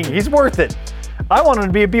everything. He's worth it. I want him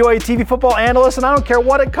to be a BYU TV football analyst, and I don't care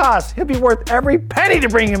what it costs. He'll be worth every penny to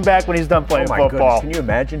bring him back when he's done playing football. Goodness. Can you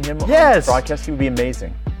imagine him on the broadcast? He would be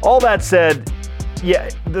amazing. All that said, yeah,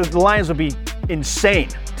 the Lions would be insane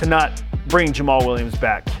to not bring Jamal Williams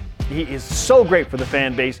back. He is so great for the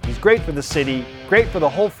fan base. He's great for the city, great for the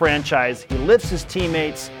whole franchise. He lifts his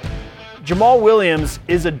teammates. Jamal Williams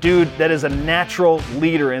is a dude that is a natural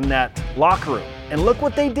leader in that locker room. And look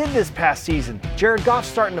what they did this past season. Jared Goff's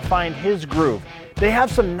starting to find his groove. They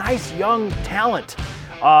have some nice young talent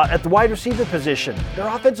at the wide receiver position. Their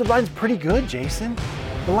offensive line's pretty good, Jason.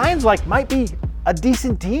 The Lions might be a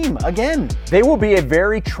decent team again. They will be a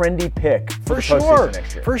very trendy pick for the postseason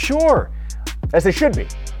next year. For sure. As they should be.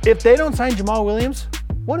 If they don't sign Jamal Williams,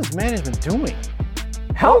 what is management doing?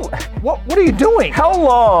 What are you doing? How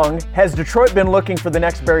long has Detroit been looking for the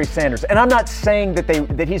next Barry Sanders? And I'm not saying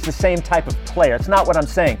that he's the same type of player. It's not what I'm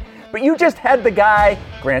saying. But you just had the guy,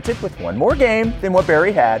 granted with one more game than what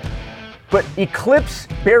Barry had, but eclipse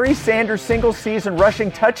Barry Sanders' single-season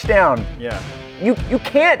rushing touchdown. Yeah. You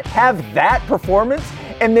can't have that performance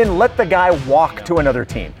and then let the guy walk to another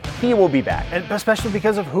team. He will be back. And especially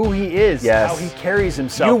because of who he is, how he carries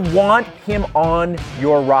himself. You want him on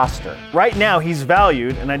your roster. Right now, he's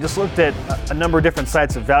valued, and I just looked at a number of different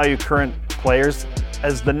sites that value current players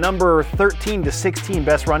as the number 13 to 16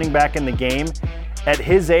 best running back in the game. At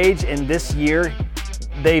his age and this year,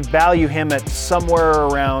 they value him at somewhere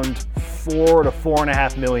around $4 to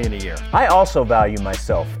 $4.5 million a year. I also value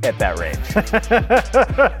myself at that range.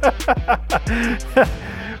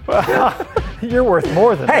 Well, you're worth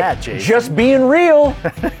more than that, Jason. Just being real.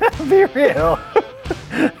 Be real.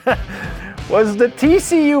 Was the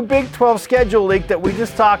TCU Big 12 schedule leak that we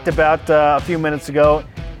just talked about a few minutes ago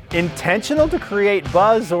intentional to create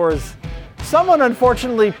buzz, or is someone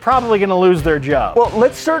unfortunately probably going to lose their job? Well,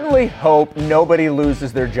 let's certainly hope nobody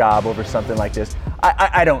loses their job over something like this.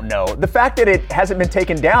 I don't know. The fact that it hasn't been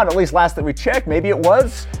taken down, at least last that we checked, maybe it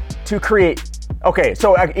was to create. Okay,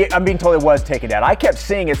 so I'm being told it was taken down. I kept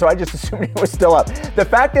seeing it, so I just assumed it was still up. The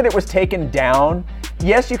fact that it was taken down,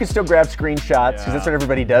 yes, you can still grab screenshots because that's what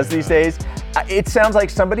everybody does these days. It sounds like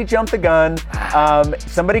somebody jumped the gun.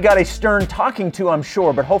 Somebody got a stern talking to, I'm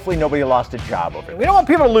sure, but hopefully nobody lost a job over it. We don't want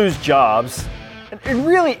people to lose jobs. And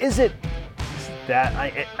really, is it that?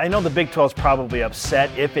 I know the Big 12 is probably upset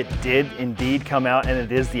if it did indeed come out and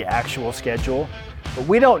it is the actual schedule. But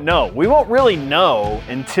we don't know. We won't really know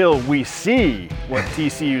until we see what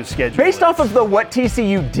TCU's schedule is. Based off of what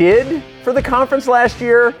TCU did for the conference last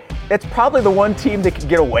year, it's probably the one team that could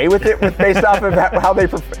get away with it based off of how they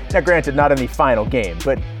perform. Now, granted, not in the final game,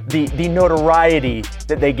 but the notoriety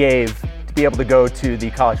that they gave to be able to go to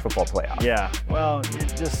the college football playoff. Yeah, well,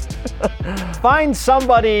 just find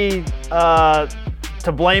somebody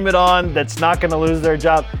to blame it on that's not going to lose their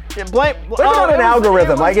job. Blame it on an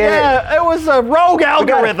algorithm. It was a rogue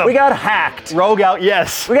algorithm. We got hacked.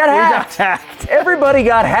 Yes. We got hacked. Everybody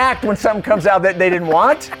got hacked when something comes out that they didn't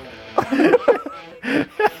want.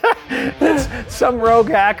 Some rogue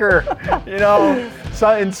hacker,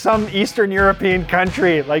 in some Eastern European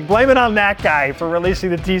country. Like, blame it on that guy for releasing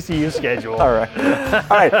the TCU schedule. All right.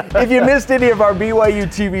 If you missed any of our BYU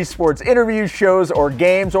TV sports interviews, shows, or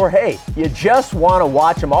games, or hey, you just want to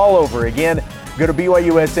watch them all over again, go to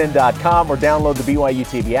BYUSN.com or download the BYU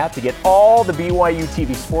TV app to get all the BYU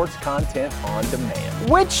TV sports content on demand.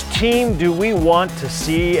 Which team do we want to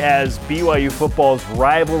see as BYU football's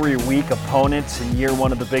rivalry week opponents in year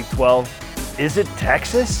one of the Big 12? Is it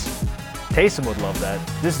Texas? Taysom would love that.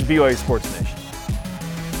 This is BYU Sports Nation.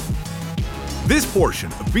 This portion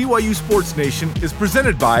of BYU Sports Nation is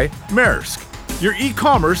presented by Maersk, your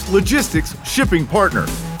e-commerce logistics shipping partner.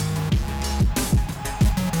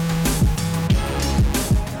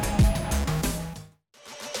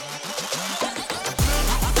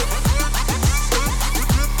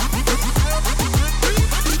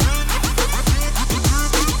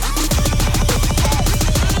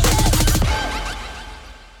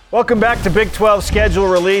 Welcome back to Big 12 schedule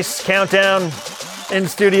release countdown in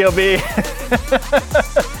Studio B.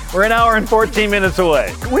 We're an hour and 14 minutes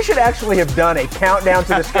away. We should actually have done a countdown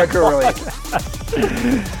to the schedule release.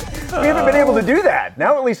 We haven't been able to do that.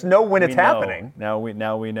 Now at least know when it's happening. Now we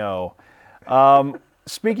know.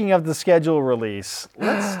 Speaking of the schedule release,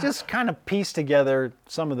 let's just kind of piece together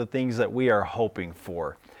some of the things that we are hoping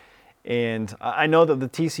for. And I know that the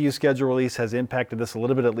TCU schedule release has impacted this a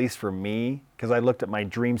little bit, at least for me, because I looked at my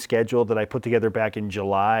dream schedule that I put together back in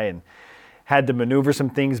July and had to maneuver some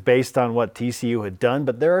things based on what TCU had done.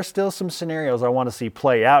 But there are still some scenarios I want to see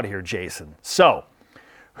play out here, Jason. So,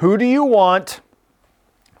 who do you want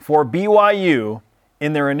for BYU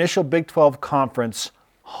in their initial Big 12 conference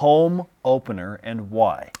home opener, and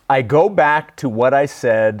why? I go back to what I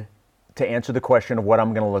said to answer the question of what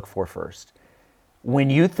I'm going to look for first.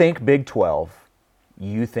 When you think Big 12,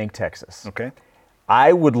 you think Texas. Okay.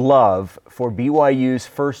 I would love for BYU's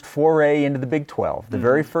first foray into the Big 12, the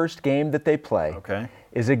very first game that they play,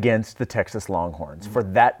 is against the Texas Longhorns for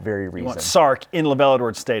that very reason. You want Sark in LaVell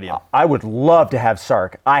Edwards Stadium. I would love to have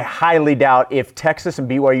Sark. I highly doubt if Texas and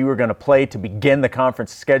BYU are going to play to begin the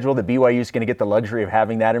conference schedule that BYU is going to get the luxury of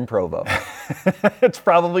having that in Provo. It's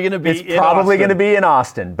probably going to be in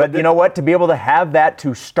Austin. But you know what? To be able to have that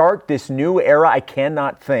to start this new era, I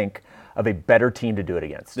cannot think of a better team to do it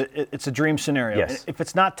against. It's a dream scenario. Yes. If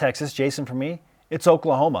it's not Texas, Jason, for me, it's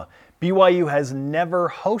Oklahoma. BYU has never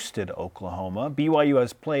hosted Oklahoma. BYU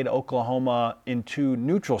has played Oklahoma in 2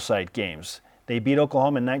 neutral site games. They beat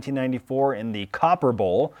Oklahoma in 1994 in the Copper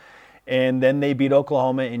Bowl, and then they beat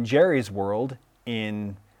Oklahoma in Jerry's World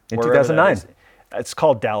in 2009. It's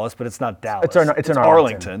called Dallas, but it's not Dallas. It's in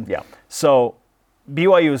Arlington. Yeah. So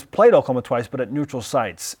BYU has played Oklahoma twice, but at neutral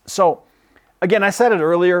sites. So again, I said it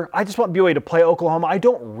earlier, I just want BYU to play Oklahoma. I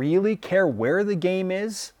don't really care where the game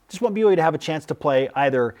is. Just want BYU to have a chance to play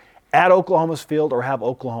either at Oklahoma's field or have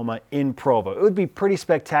Oklahoma in Provo. It would be pretty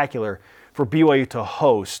spectacular for BYU to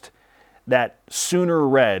host that Sooner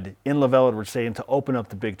Red in LaVell Edwards Stadium to open up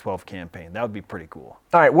the Big 12 campaign. That would be pretty cool.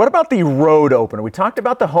 All right, what about the road opener? We talked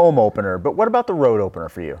about the home opener, but what about the road opener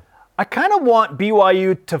for you? I kind of want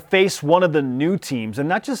BYU to face one of the new teams, and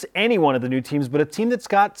not just any one of the new teams, but a team that's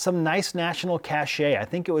got some nice national cachet. I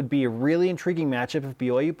think it would be a really intriguing matchup if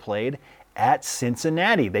BYU played at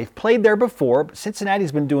Cincinnati. They've played there before, but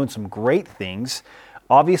Cincinnati's been doing some great things.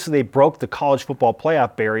 Obviously, they broke the college football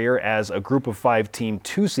playoff barrier as a group of 5 team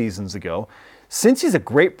 2 seasons ago. Cincy's a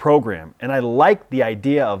great program, and I like the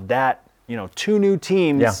idea of that, 2 new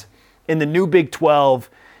teams in the new Big 12.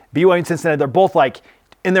 BYU and Cincinnati, they're both like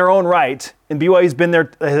in their own right, and BYU's been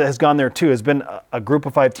there, has gone there too, has been a group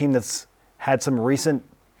of 5 team that's had some recent,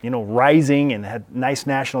 rising and had nice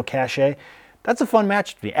national cachet. That's a fun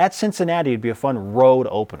match to be. At Cincinnati, it'd be a fun road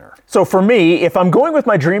opener. So for me, if I'm going with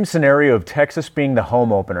my dream scenario of Texas being the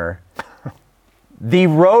home opener, the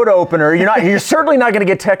road opener, you're certainly not going to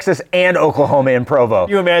get Texas and Oklahoma in Provo.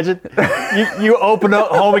 You imagine? you open up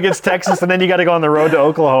home against Texas and then you got to go on the road to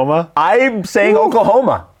Oklahoma? I'm saying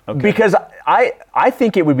Oklahoma. Okay. Because I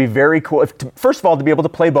think it would be very cool, first of all, to be able to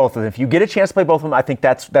play both of them. If you get a chance to play both of them, I think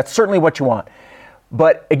that's certainly what you want.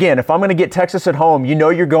 But again, if I'm going to get Texas at home,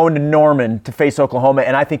 you're going to Norman to face Oklahoma,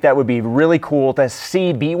 and I think that would be really cool to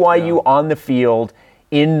see BYU on the field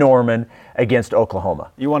in Norman against Oklahoma.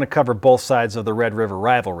 You want to cover both sides of the Red River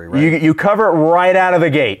rivalry, right? You cover it right out of the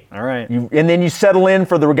gate. All right. And then you settle in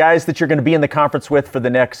for the guys that you're going to be in the conference with for the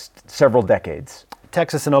next several decades.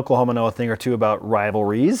 Texas and Oklahoma know a thing or two about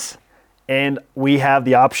rivalries, and we have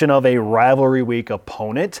the option of a rivalry week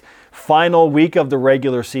opponent. Final week of the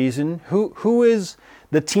regular season. Who is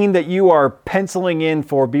the team that you are penciling in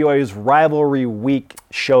for BYU's rivalry week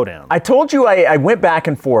showdown? I told you I went back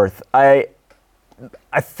and forth. I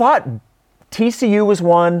thought TCU was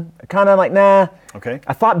one, kind of like, nah. Okay.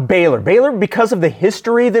 I thought Baylor. Baylor, because of the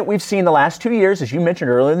history that we've seen the last 2 years, as you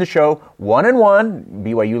mentioned earlier in the show, 1-1.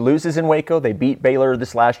 BYU loses in Waco. They beat Baylor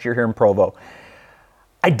this last year here in Provo.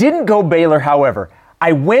 I didn't go Baylor, however.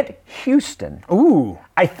 I went Houston. Ooh.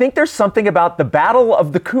 I think there's something about the battle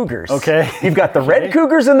of the Cougars. Okay. You've got the Red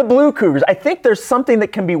Cougars and the Blue Cougars. I think there's something that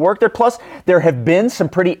can be worked there. Plus, there have been some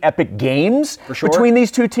pretty epic games between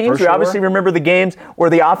these two teams. We obviously remember the games where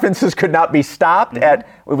the offenses could not be stopped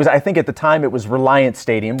I think at the time it was Reliant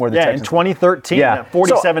Stadium where the Texans. In 2013, that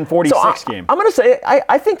 47-46 game. I'm going to say,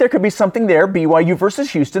 I think there could be something there, BYU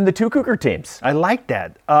versus Houston, the two Cougar teams. I like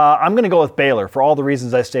that. I'm going to go with Baylor for all the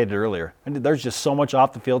reasons I stated earlier. And there's just so much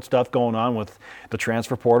off-the-field stuff going on with the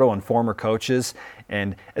transfer portal and former coaches.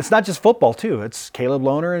 And it's not just football, too. It's Caleb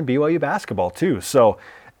Lohner and BYU basketball, too. So,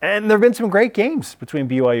 and there have been some great games between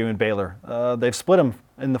BYU and Baylor. They've split them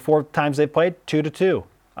in the 4 times they've played, 2-2.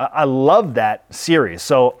 I love that series.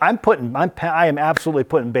 So I am absolutely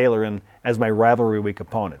putting Baylor in as my rivalry week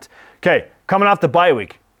opponent. Okay, coming off the bye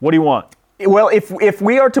week, what do you want? Well, if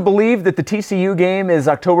we are to believe that the TCU game is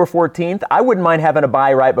October 14th, I wouldn't mind having a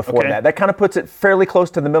bye right before that. That kind of puts it fairly close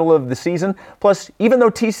to the middle of the season. Plus, even though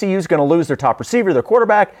TCU is going to lose their top receiver, their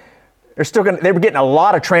quarterback, they were getting a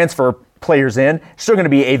lot of transfer players in. Still going to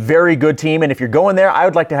be a very good team. And if you're going there, I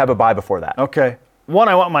would like to have a bye before that. Okay. One,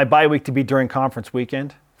 I want my bye week to be during conference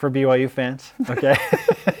weekend for BYU fans. Okay.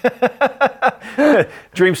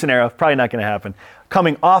 Dream scenario, probably not going to happen.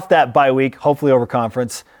 Coming off that bye week, hopefully over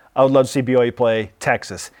conference, I would love to see BYU play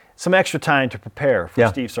Texas. Some extra time to prepare for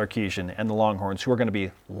Steve Sarkisian and the Longhorns, who are going to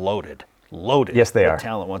be loaded. Yes, they are. With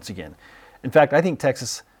talent once again. In fact, I think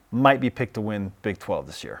Texas might be picked to win Big 12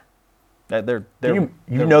 this year. They're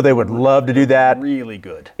they would love to do that. Really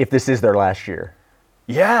good. If this is their last year.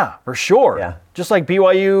 Yeah, for sure. Yeah. Just like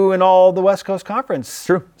BYU and all the West Coast Conference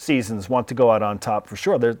seasons want to go out on top for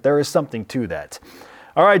sure. There is something to that.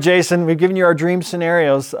 All right, Jason, we've given you our dream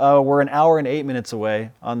scenarios. We're an hour and 8 minutes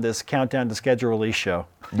away on this Countdown to Schedule Release show.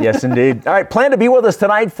 Yes, indeed. All right, plan to be with us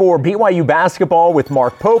tonight for BYU basketball with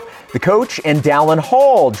Mark Pope, the coach, and Dallin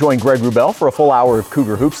Hall. Join Greg Wrubell for a full hour of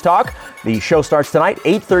Cougar Hoops talk. The show starts tonight,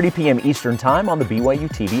 8:30 p.m. Eastern Time on the BYU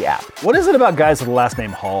TV app. What is it about guys with the last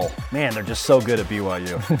name Hall? Man, they're just so good at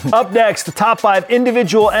BYU. Up next, the top 5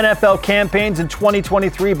 individual NFL campaigns in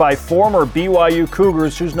 2023 by former BYU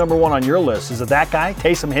Cougars. Who's number 1 on your list? Is it that guy,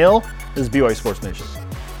 Taysom Hill? This is BYU Sports Nation.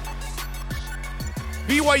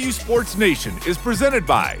 BYU Sports Nation is presented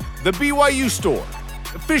by The BYU Store,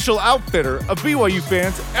 official outfitter of BYU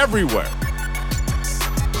fans everywhere.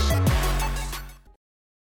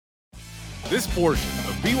 This portion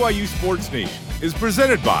of BYU Sports Nation is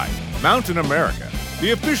presented by Mountain America,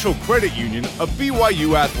 the official credit union of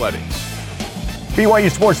BYU Athletics.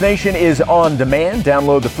 BYU Sports Nation is on demand.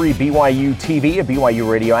 Download the free BYU TV and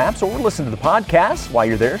BYU radio apps or listen to the podcast. While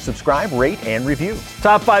you're there, subscribe, rate, and review.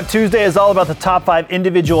 Top 5 Tuesday is all about the top 5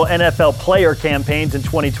 individual NFL player campaigns in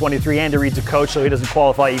 2023. Andy Reid's a coach, so he doesn't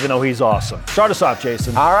qualify even though he's awesome. Start us off,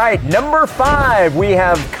 Jason. All right, number 5, we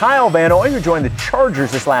have Kyle Van Noy, who joined the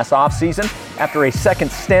Chargers this last offseason after a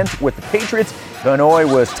second stint with the Patriots. Van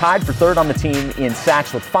Noy was tied for 3rd on the team in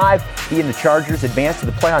sacks with 5. He and the Chargers advanced to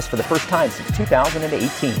the playoffs for the first time since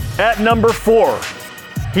 2018. At number 4,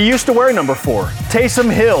 he used to wear number 4.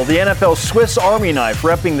 Taysom Hill, the NFL Swiss Army knife,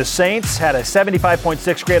 repping the Saints, had a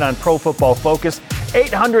 75.6 grade on Pro Football Focus,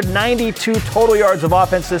 892 total yards of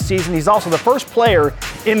offense this season. He's also the first player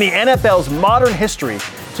in the NFL's modern history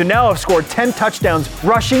to now have scored 10 touchdowns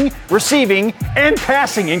rushing, receiving, and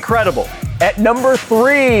passing. Incredible. At number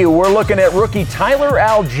 3, we're looking at rookie Tyler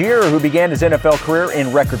Algier, who began his NFL career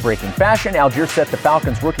in record-breaking fashion. Algier set the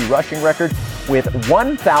Falcons' rookie rushing record with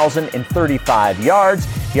 1,035 yards.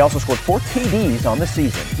 He also scored 4 TDs on the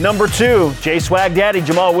season. Number 2, J Swag Daddy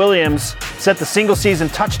Jamal Williams set the single-season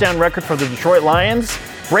touchdown record for the Detroit Lions,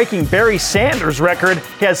 breaking Barry Sanders' record.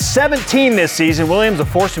 He has 17 this season. Williams, a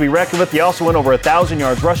force to be reckoned with. He also went over 1,000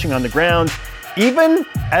 yards rushing on the ground, even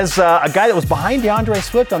as a guy that was behind DeAndre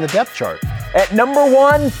Swift on the depth chart. At number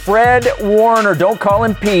 1, Fred Warner, don't call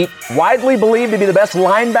him Pete, widely believed to be the best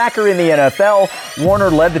linebacker in the NFL. Warner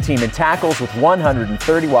led the team in tackles with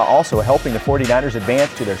 130 while also helping the 49ers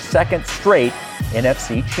advance to their 2nd straight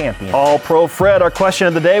NFC champion. All-Pro Fred, our question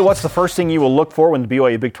of the day, what's the first thing you will look for when the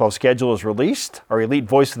BYU Big 12 schedule is released? Our Elite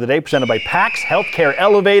Voice of the Day, presented by PAX Healthcare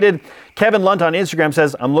Elevated. Kevin Lunt on Instagram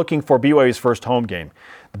says, I'm looking for BYU's first home game.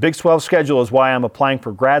 The Big 12 schedule is why I'm applying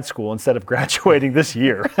for grad school instead of graduating this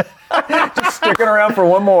year. Just sticking around for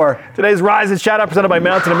one more. Today's Rise and Shout Out presented by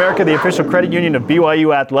Mountain America, the official credit union of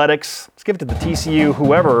BYU Athletics. Let's give it to the TCU,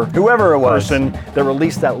 whoever it was, person that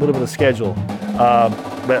released that little bit of schedule.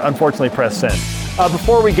 but unfortunately press send.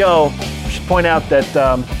 Before we go, I should point out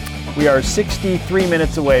that we are 63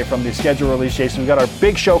 minutes away from the schedule release, Jason. We've got our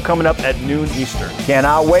big show coming up at noon Eastern.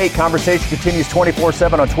 Cannot wait. Conversation continues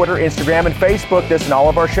 24/7 on Twitter, Instagram, and Facebook. This and all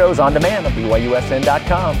of our shows on demand on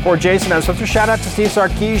BYUSN.com. For Jason, I'm supposed to shout out to Steve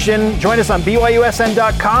Sarkisian. Join us on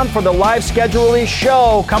BYUSN.com for the live schedule release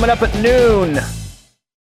show coming up at noon.